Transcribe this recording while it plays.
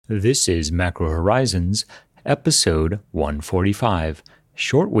This is Macro Horizons, episode 145,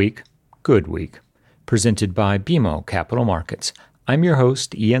 Short Week, Good Week, presented by BMO Capital Markets. I'm your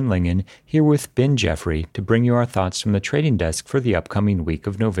host, Ian Lingen, here with Ben Jeffrey to bring you our thoughts from the trading desk for the upcoming week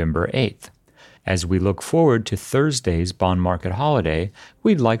of November 8th. As we look forward to Thursday's bond market holiday,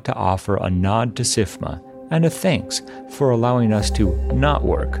 we'd like to offer a nod to SIFMA and a thanks for allowing us to not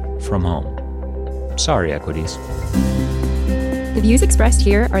work from home. Sorry, equities. The views expressed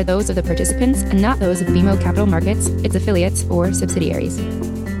here are those of the participants and not those of BMO Capital Markets, its affiliates, or subsidiaries.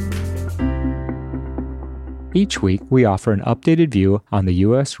 Each week, we offer an updated view on the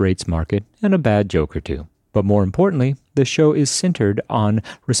U.S. rates market and a bad joke or two. But more importantly, the show is centered on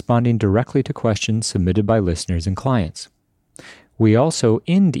responding directly to questions submitted by listeners and clients. We also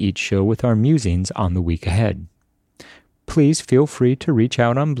end each show with our musings on the week ahead. Please feel free to reach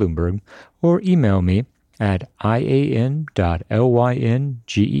out on Bloomberg or email me at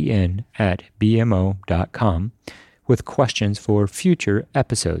ian.lyngen@bmo.com with questions for future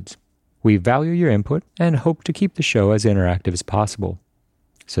episodes. We value your input and hope to keep the show as interactive as possible.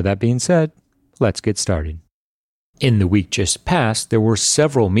 So that being said, let's get started. In the week just past, there were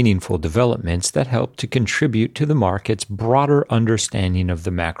several meaningful developments that helped to contribute to the market's broader understanding of the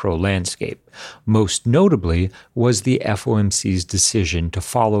macro landscape. Most notably was the FOMC's decision to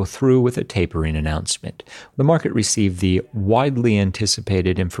follow through with a tapering announcement. The market received the widely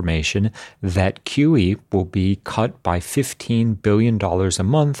anticipated information that QE will be cut by $15 billion a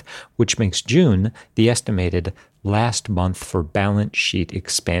month, which makes June the estimated last month for balance sheet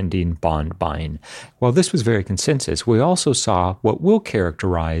expanding bond buying. While this was very consensus, we also saw what we'll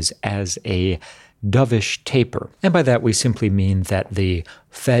characterize as a dovish taper. And by that, we simply mean that the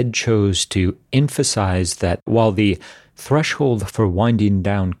Fed chose to emphasize that while the threshold for winding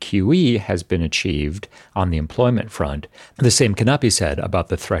down QE has been achieved on the employment front, the same cannot be said about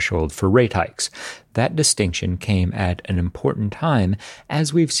the threshold for rate hikes. That distinction came at an important time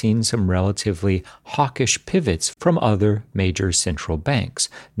as we've seen some relatively hawkish pivots from other major central banks,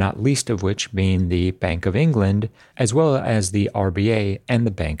 not least of which being the Bank of England, as well as the RBA and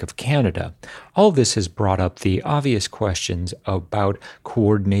the Bank of Canada. All this has brought up the obvious questions about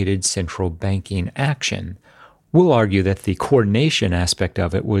coordinated central banking action. We'll argue that the coordination aspect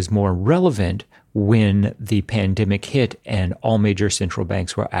of it was more relevant when the pandemic hit and all major central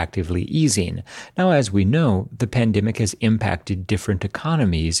banks were actively easing. Now, as we know, the pandemic has impacted different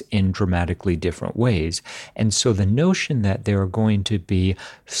economies in dramatically different ways. And so the notion that there are going to be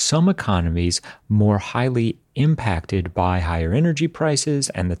some economies more highly impacted by higher energy prices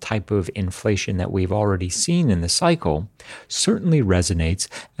and the type of inflation that we've already seen in the cycle certainly resonates,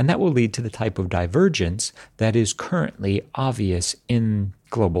 and that will lead to the type of divergence that is currently obvious in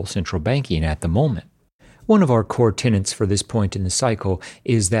global central banking at the moment. One of our core tenets for this point in the cycle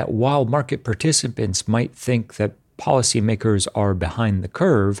is that while market participants might think that policymakers are behind the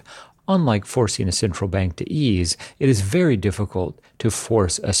curve, unlike forcing a central bank to ease, it is very difficult to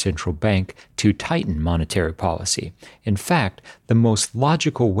force a central bank to tighten monetary policy. In fact, the most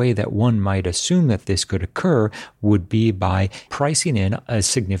logical way that one might assume that this could occur would be by pricing in a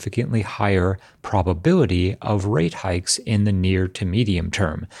significantly higher probability of rate hikes in the near to medium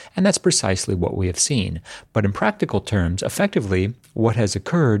term. And that's precisely what we have seen. But in practical terms, effectively, what has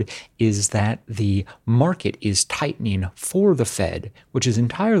occurred is that the market is tightening for the Fed, which is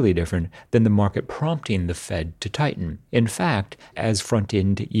entirely different than the market prompting the Fed to tighten. In fact, as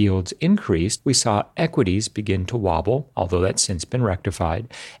front-end yields increased, we saw equities begin to wobble, although that's since been rectified,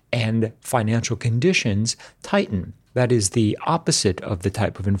 and financial conditions tighten. That is the opposite of the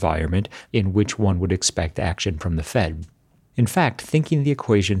type of environment in which one would expect action from the Fed. In fact, thinking the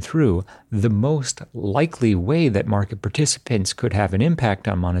equation through, the most likely way that market participants could have an impact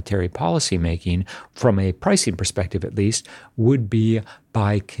on monetary policy making, from a pricing perspective at least, would be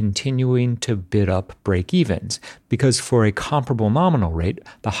by continuing to bid up break-evens. Because for a comparable nominal rate,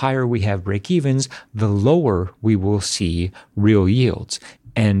 the higher we have break-evens, the lower we will see real yields.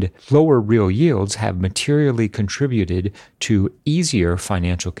 And lower real yields have materially contributed to easier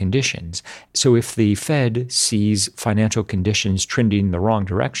financial conditions. So if the Fed sees financial conditions trending in the wrong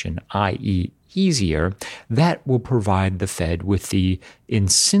direction, i.e., easier, that will provide the Fed with the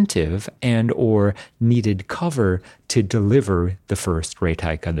incentive and or needed cover to deliver the first rate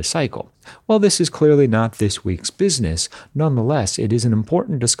hike of the cycle. While this is clearly not this week's business, nonetheless, it is an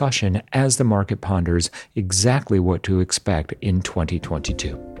important discussion as the market ponders exactly what to expect in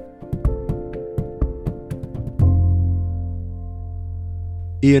 2022.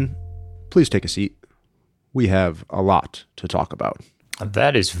 Ian, please take a seat. We have a lot to talk about.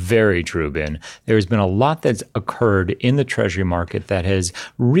 That is very true, Ben. There's been a lot that's occurred in the Treasury market that has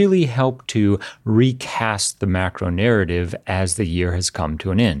really helped to recast the macro narrative as the year has come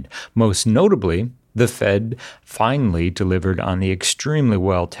to an end. Most notably, the Fed finally delivered on the extremely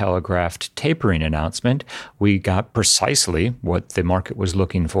well-telegraphed tapering announcement. We got precisely what the market was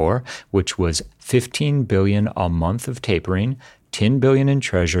looking for, which was $15 billion a month of tapering, $10 billion in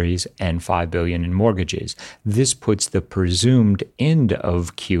treasuries, and $5 billion in mortgages. This puts the presumed end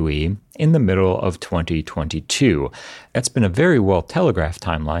of QE in the middle of 2022. That's been a very well telegraphed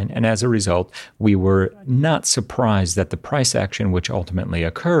timeline, and as a result, we were not surprised that the price action which ultimately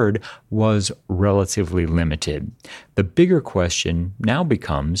occurred was relatively limited. The bigger question now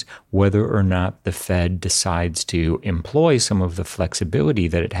becomes whether or not the Fed decides to employ some of the flexibility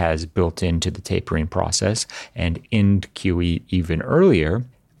that it has built into the tapering process and end QE even earlier,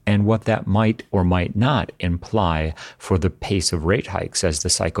 and what that might or might not imply for the pace of rate hikes as the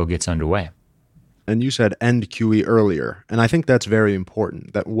cycle gets underway. And you said end QE earlier, and I think that's very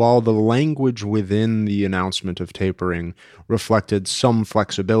important, that while the language within the announcement of tapering reflected some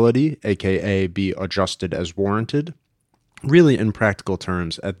flexibility, aka be adjusted as warranted, really in practical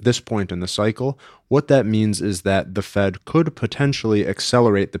terms, at this point in the cycle, what that means is that the Fed could potentially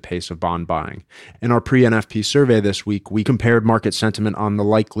accelerate the pace of bond buying. In our pre-NFP survey this week, we compared market sentiment on the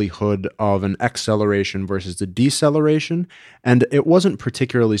likelihood of an acceleration versus a deceleration, and it wasn't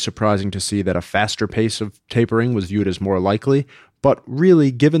particularly surprising to see that a faster pace of tapering was viewed as more likely. But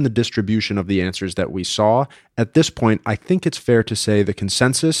really, given the distribution of the answers that we saw, at this point, I think it's fair to say the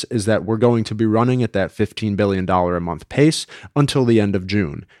consensus is that we're going to be running at that $15 billion a month pace until the end of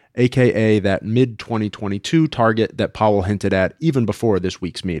June, aka that mid-2022 target that Powell hinted at even before this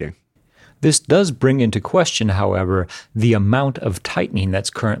week's meeting. This does bring into question, however, the amount of tightening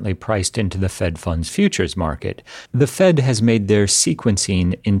that's currently priced into the Fed funds futures market. The Fed has made their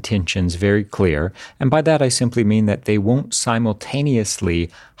sequencing intentions very clear, and by that I simply mean that they won't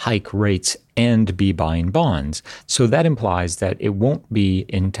simultaneously hike rates and be buying bonds. So that implies that it won't be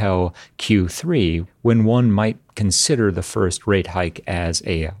until Q3 when one might consider the first rate hike as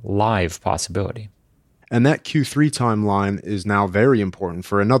a live possibility. And that Q3 timeline is now very important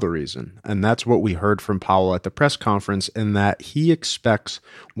for another reason, and that's what we heard from Powell at the press conference, in that he expects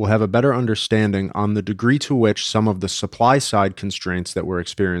we'll have a better understanding on the degree to which some of the supply side constraints that we're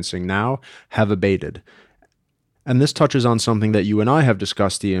experiencing now have abated. And this touches on something that you and I have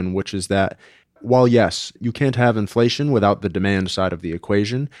discussed, Ian, which is that while yes, you can't have inflation without the demand side of the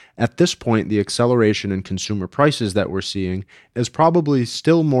equation, at this point, the acceleration in consumer prices that we're seeing is probably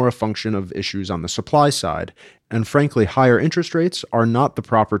still more a function of issues on the supply side. And frankly, higher interest rates are not the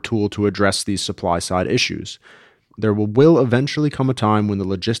proper tool to address these supply side issues. There will eventually come a time when the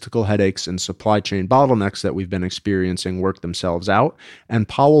logistical headaches and supply chain bottlenecks that we've been experiencing work themselves out, and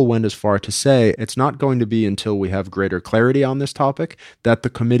Powell went as far to say it's not going to be until we have greater clarity on this topic that the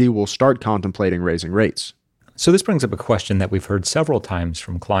committee will start contemplating raising rates. So this brings up a question that we've heard several times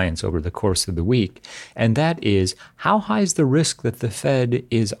from clients over the course of the week, and that is, how high is the risk that the Fed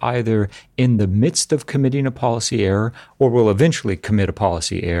is either in the midst of committing a policy error or will eventually commit a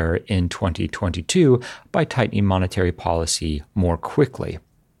policy error in 2022 by tightening monetary policy more quickly?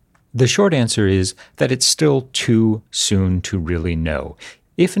 The short answer is that it's still too soon to really know.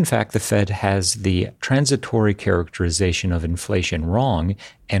 If, in fact, the Fed has the transitory characterization of inflation wrong,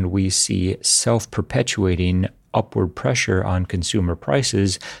 and we see self-perpetuating upward pressure on consumer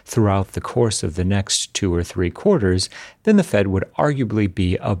prices throughout the course of the next 2 or 3 quarters, then the Fed would arguably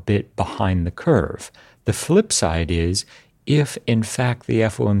be a bit behind the curve. The flip side is, if, in fact, the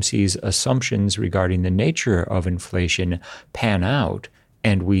FOMC's assumptions regarding the nature of inflation pan out,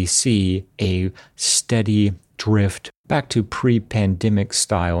 and we see a steady drift back to pre-pandemic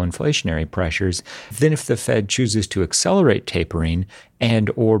style inflationary pressures, then if the Fed chooses to accelerate tapering and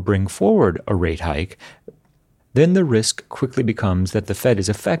or bring forward a rate hike, then the risk quickly becomes that the Fed is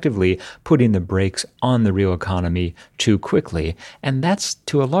effectively putting the brakes on the real economy too quickly. And that's,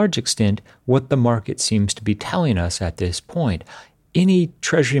 to a large extent, what the market seems to be telling us at this point. Any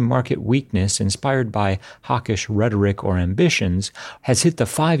Treasury market weakness inspired by hawkish rhetoric or ambitions has hit the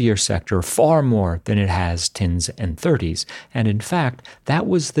 5-year sector far more than it has 10s and 30s. And in fact, that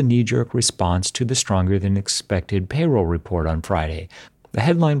was the knee-jerk response to the stronger than expected payroll report on Friday. The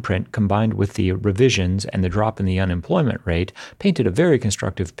headline print, combined with the revisions and the drop in the unemployment rate, painted a very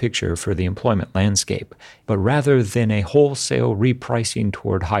constructive picture for the employment landscape. But rather than a wholesale repricing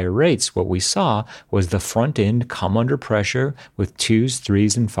toward higher rates, what we saw was the front end come under pressure with 2s,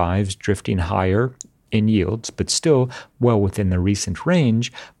 3s, and 5s drifting higher in yields, but still well within the recent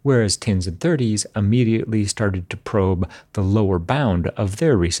range, whereas 10s and 30s immediately started to probe the lower bound of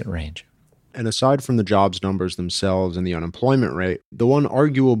their recent range. And aside from the jobs numbers themselves and the unemployment rate, the one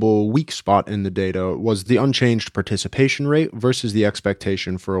arguable weak spot in the data was the unchanged participation rate versus the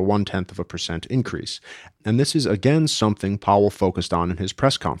expectation for a 0.1% increase. And this is again something Powell focused on in his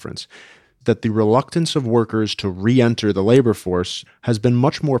press conference, that the reluctance of workers to re-enter the labor force has been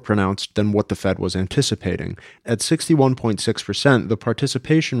much more pronounced than what the Fed was anticipating. At 61.6%, the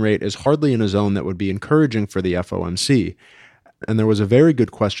participation rate is hardly in a zone that would be encouraging for the FOMC. And there was a very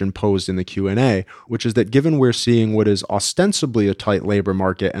good question posed in the Q&A, which is that given we're seeing what is ostensibly a tight labor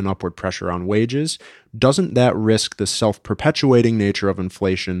market and upward pressure on wages, doesn't that risk the self-perpetuating nature of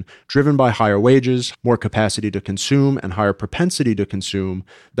inflation driven by higher wages, more capacity to consume, and higher propensity to consume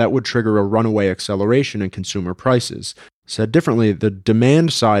that would trigger a runaway acceleration in consumer prices? Said differently, the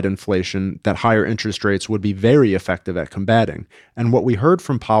demand-side inflation that higher interest rates would be very effective at combating. And what we heard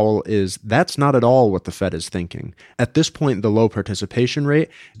from Powell is that's not at all what the Fed is thinking. At this point, the low participation rate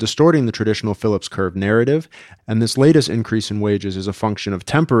is distorting the traditional Phillips curve narrative, and this latest increase in wages is a function of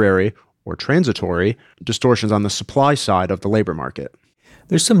temporary or transitory distortions on the supply side of the labor market.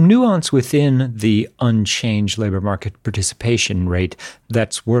 There's some nuance within the unchanged labor market participation rate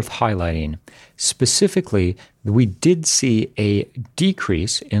that's worth highlighting. Specifically, we did see a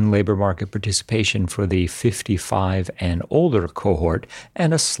decrease in labor market participation for the 55 and older cohort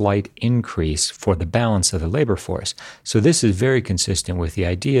and a slight increase for the balance of the labor force. So this is very consistent with the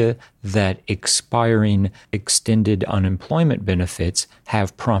idea that expiring extended unemployment benefits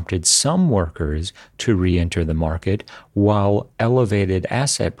have prompted some workers to re-enter the market, while elevated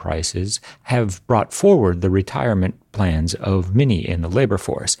asset prices have brought forward the retirement plans of many in the labor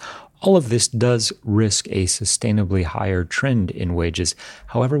force. All of this does risk a sustainably higher trend in wages.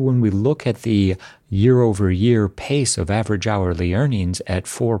 However, when we look at the year-over-year pace of average hourly earnings at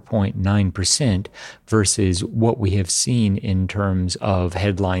 4.9% versus what we have seen in terms of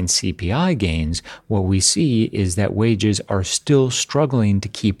headline CPI gains, what we see is that wages are still struggling to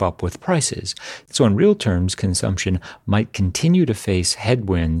keep up with prices. So in real terms, consumption might continue to face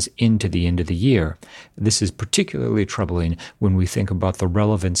headwinds into the end of the year. This is particularly troubling when we think about the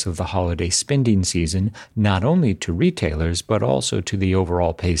relevance of the holiday spending season, not only to retailers, but also to the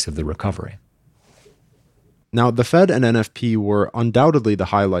overall pace of the recovery. Now, the Fed and NFP were undoubtedly the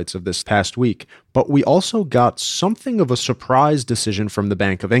highlights of this past week, but we also got something of a surprise decision from the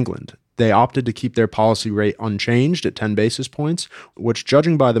Bank of England. They opted to keep their policy rate unchanged at 10 basis points, which,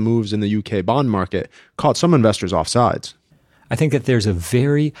 judging by the moves in the UK bond market, caught some investors off sides. I think that there's a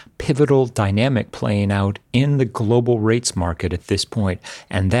very pivotal dynamic playing out in the global rates market at this point,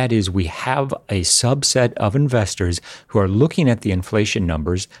 and that is we have a subset of investors who are looking at the inflation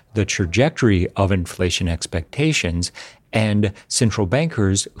numbers, the trajectory of inflation expectations, and central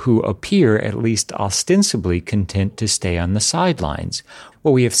bankers who appear, at least ostensibly, content to stay on the sidelines.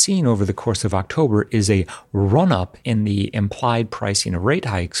 What we have seen over the course of October is a run-up in the implied pricing of rate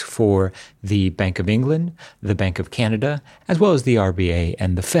hikes for the Bank of England, the Bank of Canada, as well as the RBA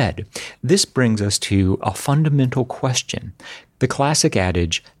and the Fed. This brings us to a fundamental question. The classic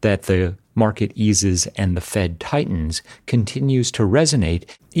adage that the market eases and the Fed tightens continues to resonate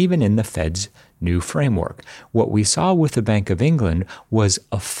even in the Fed's new framework. What we saw with the Bank of England was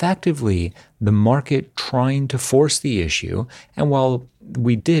effectively the market trying to force the issue, and while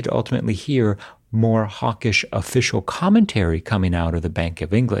we did ultimately hear more hawkish official commentary coming out of the Bank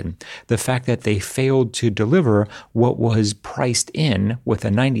of England, the fact that they failed to deliver what was priced in with a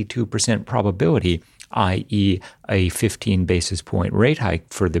 92% probability, i.e. a 15 basis point rate hike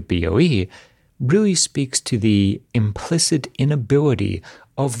for the BOE, really speaks to the implicit inability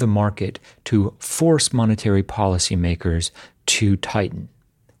of the market to force monetary policymakers to tighten.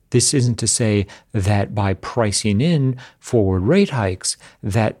 This isn't to say that by pricing in forward rate hikes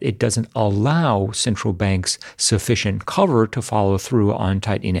that it doesn't allow central banks sufficient cover to follow through on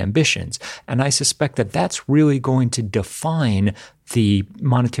tightening ambitions. And I suspect that that's really going to define the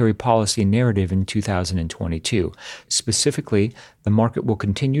monetary policy narrative in 2022. Specifically, the market will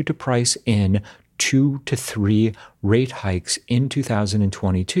continue to price in 2 to 3 rate hikes in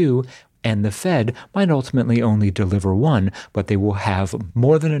 2022, and the Fed might ultimately only deliver one, but they will have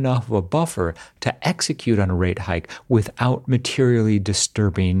more than enough of a buffer to execute on a rate hike without materially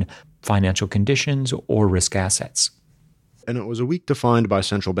disturbing financial conditions or risk assets. And it was a week defined by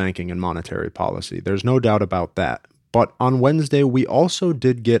central banking and monetary policy. There's no doubt about that. But on Wednesday, we also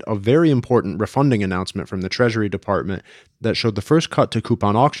did get a very important refunding announcement from the Treasury Department that showed the first cut to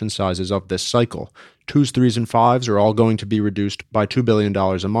coupon auction sizes of this cycle. 2s, 3s, and 5s are all going to be reduced by $2 billion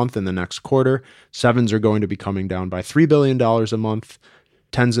a month in the next quarter. 7s are going to be coming down by $3 billion a month.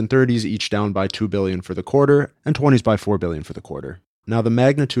 10s and 30s each down by $2 billion for the quarter, and 20s by $4 billion for the quarter. Now, the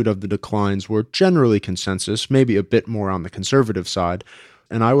magnitude of the declines were generally consensus, maybe a bit more on the conservative side,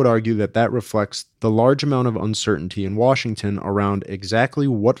 and I would argue that that reflects the large amount of uncertainty in Washington around exactly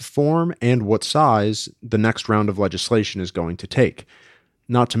what form and what size the next round of legislation is going to take.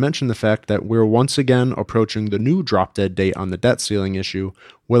 Not to mention the fact that we're once again approaching the new drop-dead date on the debt ceiling issue,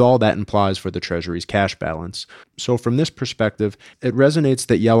 with all that implies for the Treasury's cash balance. So from this perspective, it resonates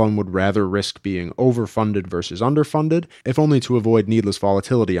that Yellen would rather risk being overfunded versus underfunded, if only to avoid needless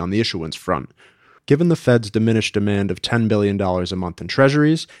volatility on the issuance front. Given the Fed's diminished demand of $10 billion a month in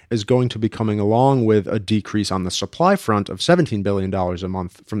treasuries is going to be coming along with a decrease on the supply front of $17 billion a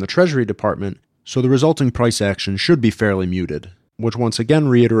month from the Treasury Department, so the resulting price action should be fairly muted, which once again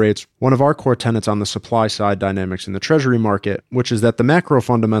reiterates one of our core tenets on the supply side dynamics in the Treasury market, which is that the macro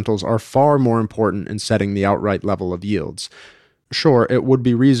fundamentals are far more important in setting the outright level of yields. Sure, it would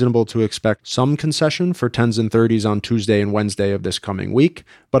be reasonable to expect some concession for 10s and 30s on Tuesday and Wednesday of this coming week,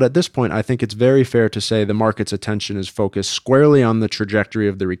 but at this point I think it's very fair to say the market's attention is focused squarely on the trajectory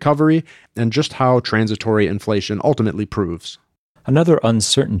of the recovery and just how transitory inflation ultimately proves. Another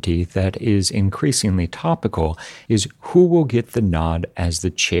uncertainty that is increasingly topical is who will get the nod as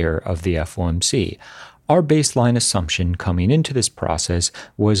the chair of the FOMC. Our baseline assumption coming into this process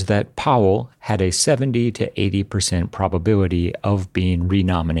was that Powell had a 70 to 80% probability of being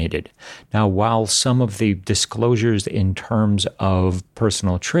renominated. Now, while some of the disclosures in terms of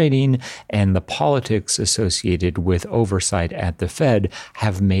personal trading and the politics associated with oversight at the Fed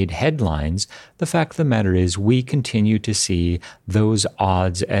have made headlines, the fact of the matter is we continue to see those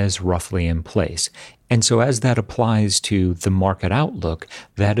odds as roughly in place. And so as that applies to the market outlook,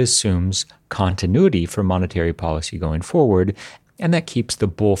 that assumes continuity for monetary policy going forward, and that keeps the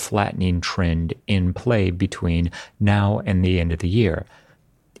bull flattening trend in play between now and the end of the year.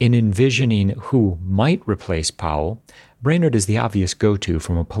 In envisioning who might replace Powell, Brainard is the obvious go-to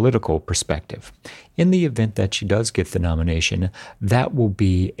from a political perspective. In the event that she does get the nomination, that will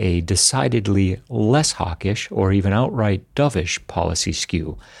be a decidedly less hawkish or even outright dovish policy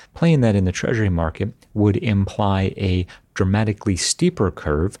skew. Playing that in the Treasury market would imply a dramatically steeper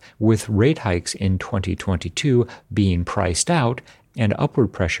curve, with rate hikes in 2022 being priced out and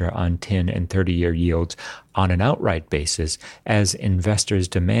upward pressure on 10 and 30-year yields on an outright basis as investors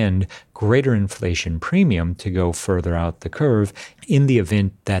demand greater inflation premium to go further out the curve in the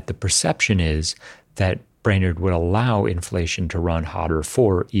event that the perception is that Brainard would allow inflation to run hotter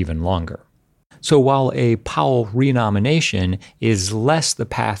for even longer. So while a Powell renomination is less the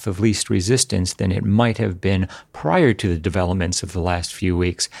path of least resistance than it might have been prior to the developments of the last few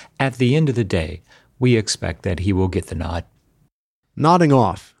weeks, at the end of the day, we expect that he will get the nod. Nodding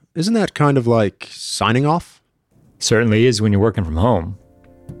off. Isn't that kind of like signing off? Certainly is when you're working from home.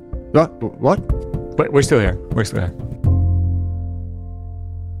 What? But we're still here.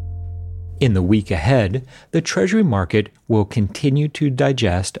 In the week ahead, the Treasury market will continue to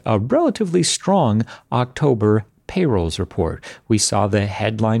digest a relatively strong October payrolls report. We saw the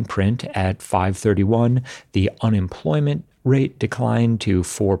headline print at 531, the unemployment rate declined to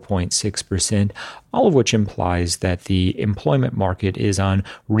 4.6%, all of which implies that the employment market is on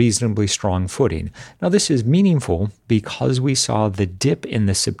reasonably strong footing. Now, this is meaningful because we saw the dip in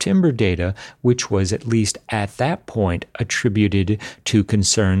the September data, which was at least at that point attributed to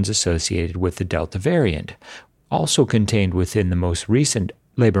concerns associated with the Delta variant. Also contained within the most recent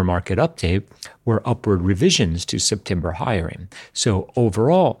labor market update were upward revisions to September hiring. So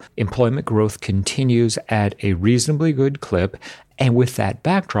overall, employment growth continues at a reasonably good clip. And with that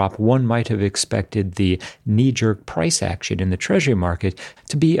backdrop, one might have expected the knee-jerk price action in the Treasury market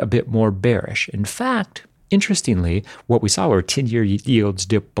to be a bit more bearish. In fact, interestingly, what we saw were 10-year yields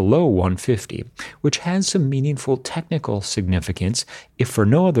dip below 150, which has some meaningful technical significance, if for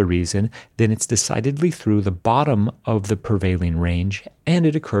no other reason than it's decidedly through the bottom of the prevailing range, and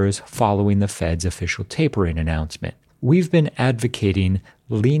it occurs following the Fed's official tapering announcement. We've been advocating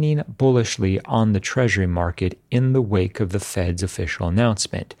leaning bullishly on the Treasury market in the wake of the Fed's official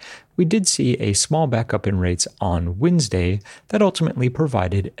announcement. We did see a small backup in rates on Wednesday that ultimately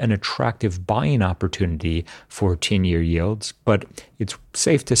provided an attractive buying opportunity for 10-year yields, but it's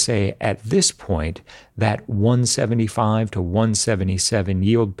safe to say at this point that 175 to 177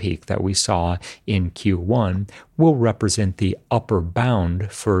 yield peak that we saw in Q1 will represent the upper bound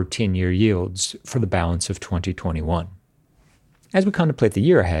for 10-year yields for the balance of 2021. As we contemplate the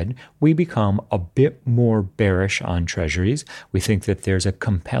year ahead, we become a bit more bearish on treasuries. We think that there's a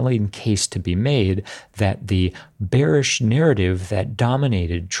compelling case to be made that the bearish narrative that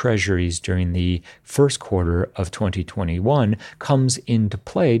dominated treasuries during the first quarter of 2021 comes into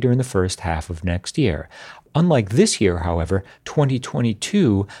play during the first half of next year. Unlike this year, however,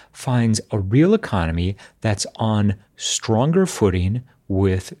 2022 finds a real economy that's on stronger footing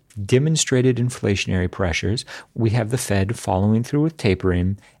with demonstrated inflationary pressures. We have the Fed following through with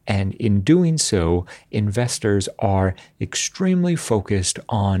tapering, and in doing so, investors are extremely focused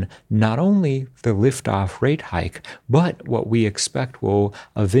on not only the liftoff rate hike, but what we expect will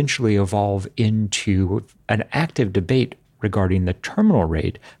eventually evolve into an active debate regarding the terminal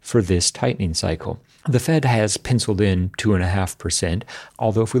rate for this tightening cycle. The Fed has penciled in 2.5%,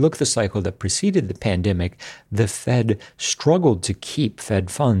 although if we look at the cycle that preceded the pandemic, the Fed struggled to keep Fed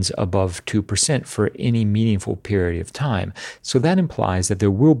funds above 2% for any meaningful period of time. So that implies that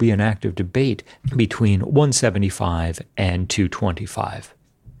there will be an active debate between 175 and 225.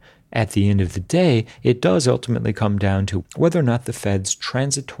 At the end of the day, it does ultimately come down to whether or not the Fed's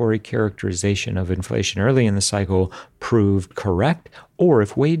transitory characterization of inflation early in the cycle proved correct, or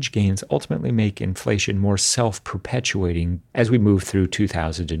if wage gains ultimately make inflation more self-perpetuating as we move through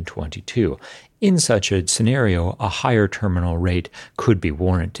 2022. In such a scenario, a higher terminal rate could be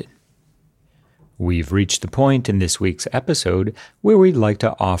warranted. We've reached the point in this week's episode where we'd like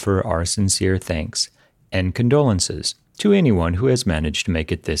to offer our sincere thanks and condolences to anyone who has managed to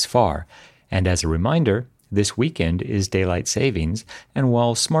make it this far. And as a reminder, this weekend is daylight savings, and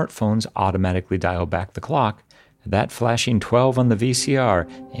while smartphones automatically dial back the clock, that flashing 12 on the VCR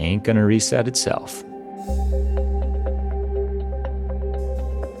ain't gonna reset itself.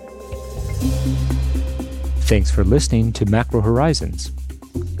 Thanks for listening to Macro Horizons.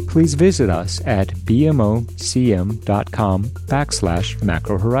 Please visit us at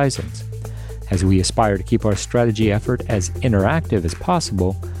bmocm.com/Macro Horizons. As we aspire to keep our strategy effort as interactive as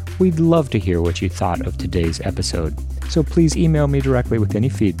possible, we'd love to hear what you thought of today's episode. So please email me directly with any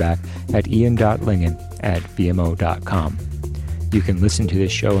feedback at ian.lingen@bmo.com. You can listen to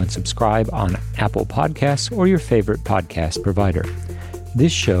this show and subscribe on Apple Podcasts or your favorite podcast provider.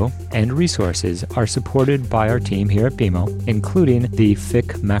 This show and resources are supported by our team here at BMO, including the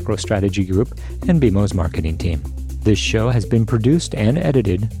FIC Macro Strategy Group and BMO's marketing team. This show has been produced and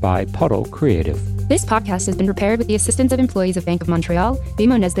edited by Puddle Creative. This podcast has been prepared with the assistance of employees of Bank of Montreal,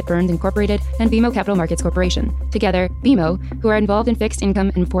 BMO Nesbitt Burns Incorporated, and BMO Capital Markets Corporation. Together, BMO, who are involved in fixed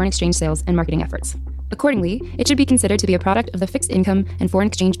income and foreign exchange sales and marketing efforts. Accordingly, it should be considered to be a product of the fixed income and foreign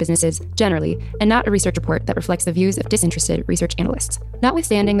exchange businesses generally, and not a research report that reflects the views of disinterested research analysts.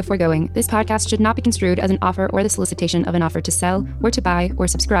 Notwithstanding the foregoing, this podcast should not be construed as an offer or the solicitation of an offer to sell or to buy or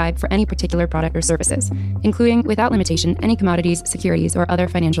subscribe for any particular product or services, including, without limitation, any commodities, securities, or other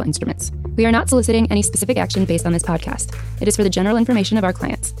financial instruments. We are not soliciting any specific action based on this podcast. It is for the general information of our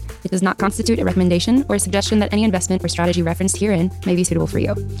clients. It does not constitute a recommendation or a suggestion that any investment or strategy referenced herein may be suitable for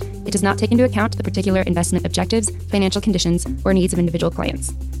you. It does not take into account the particular investment objectives, financial conditions, or needs of individual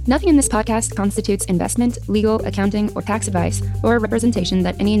clients. Nothing in this podcast constitutes investment, legal, accounting, or tax advice, or a representation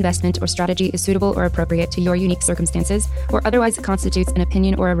that any investment or strategy is suitable or appropriate to your unique circumstances, or otherwise constitutes an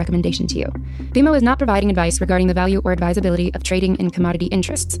opinion or a recommendation to you. BMO is not providing advice regarding the value or advisability of trading in commodity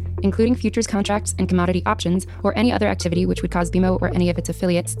interests, including futures contracts and commodity options, or any other activity which would cause BMO or any of its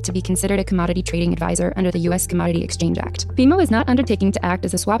affiliates to be considered a commodity trading advisor under the U.S. Commodity Exchange Act. BMO is not undertaking to act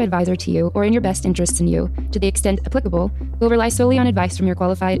as a swap advisor to you or in your best interests in you. To the extent applicable, will rely solely on advice from your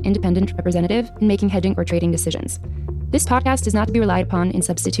qualified independent representative in making hedging or trading decisions. This podcast is not to be relied upon in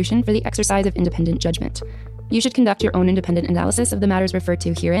substitution for the exercise of independent judgment. You should conduct your own independent analysis of the matters referred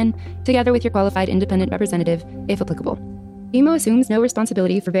to herein, together with your qualified independent representative, if applicable. BMO assumes no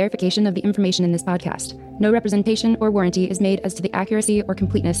responsibility for verification of the information in this podcast. No representation or warranty is made as to the accuracy or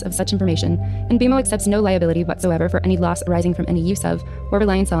completeness of such information, and BMO accepts no liability whatsoever for any loss arising from any use of or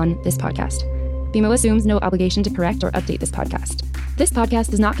reliance on this podcast. BMO assumes no obligation to correct or update this podcast. This podcast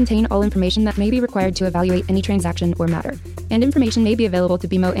does not contain all information that may be required to evaluate any transaction or matter, and information may be available to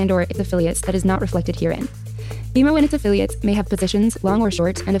BMO and/or its affiliates that is not reflected herein. BMO and its affiliates may have positions, long or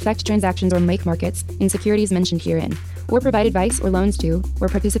short, and affect transactions or make markets in securities mentioned herein, or provide advice or loans to, or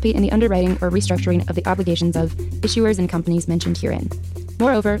participate in the underwriting or restructuring of the obligations of issuers and companies mentioned herein.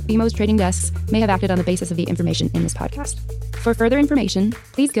 Moreover, BMO's trading desks may have acted on the basis of the information in this podcast. For further information,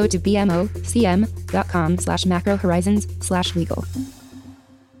 please go to bmocm.com/macrohorizons/legal.